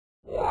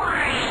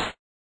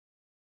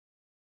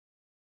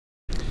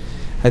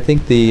I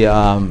think the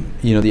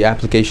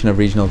application of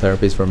regional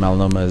therapies for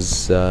melanoma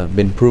has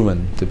been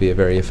proven to be a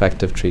very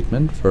effective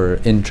treatment for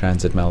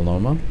in-transit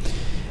melanoma.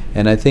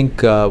 And I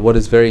think what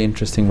is very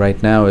interesting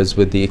right now is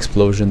with the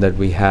explosion that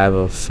we have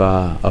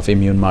of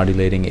immune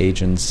modulating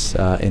agents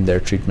in their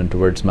treatment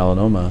towards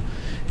melanoma,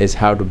 is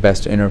how to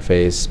best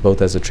interface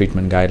both as a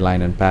treatment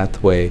guideline and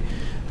pathway,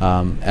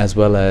 as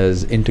well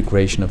as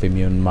integration of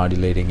immune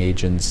modulating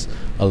agents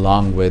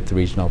along with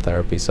regional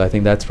therapy. So I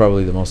think that's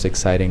probably the most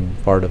exciting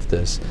part of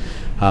this.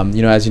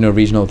 As you know,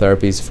 regional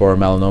therapies for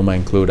melanoma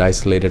include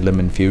isolated limb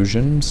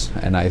infusions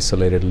and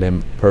isolated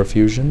limb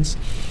perfusions.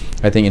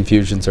 I think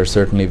infusions are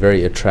certainly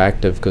very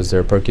attractive because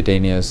they're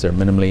percutaneous, they're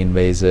minimally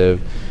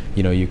invasive.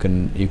 You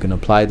can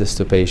apply this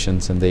to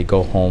patients and they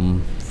go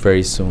home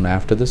very soon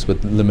after this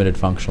with limited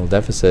functional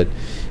deficit,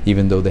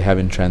 even though they have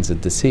in-transit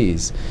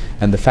disease.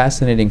 And the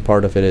fascinating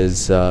part of it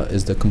is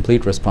the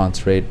complete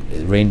response rate.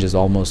 It ranges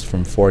almost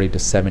from 40 to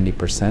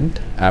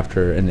 70%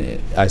 after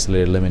an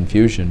isolated limb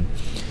infusion.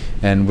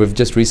 And we've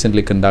just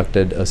recently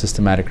conducted a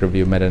systematic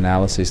review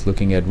meta-analysis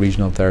looking at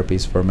regional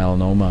therapies for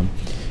melanoma.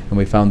 And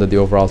we found that the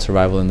overall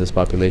survival in this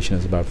population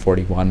is about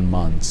 41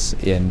 months,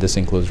 and this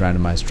includes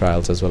randomized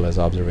trials as well as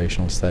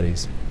observational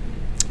studies.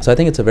 So I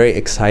think it's a very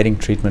exciting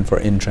treatment for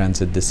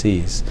in-transit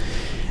disease.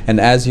 And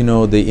as you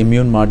know, the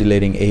immune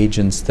modulating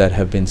agents that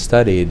have been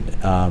studied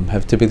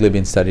have typically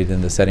been studied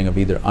in the setting of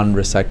either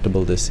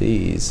unresectable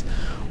disease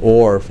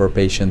or for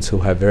patients who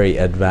have very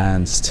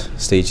advanced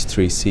stage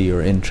 3C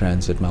or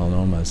in-transit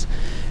melanomas.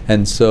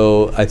 And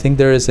so I think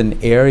there is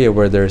an area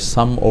where there's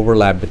some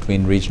overlap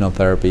between regional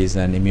therapies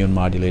and immune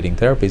modulating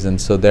therapies, and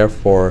so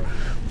therefore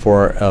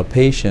for a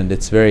patient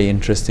it's very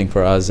interesting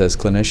for us as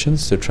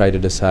clinicians to try to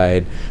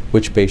decide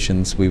which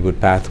patients we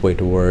would pathway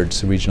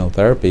towards regional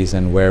therapies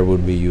and where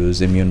would we use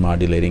immune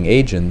modulating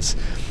agents,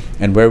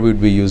 and where would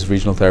we use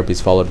regional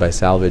therapies followed by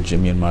salvage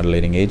immune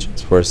modulating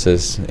agents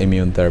versus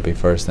immune therapy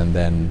first and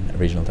then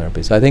regional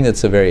therapy. So I think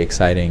it's a very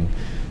exciting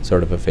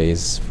sort of a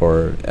phase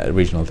for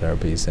regional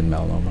therapies in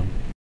melanoma.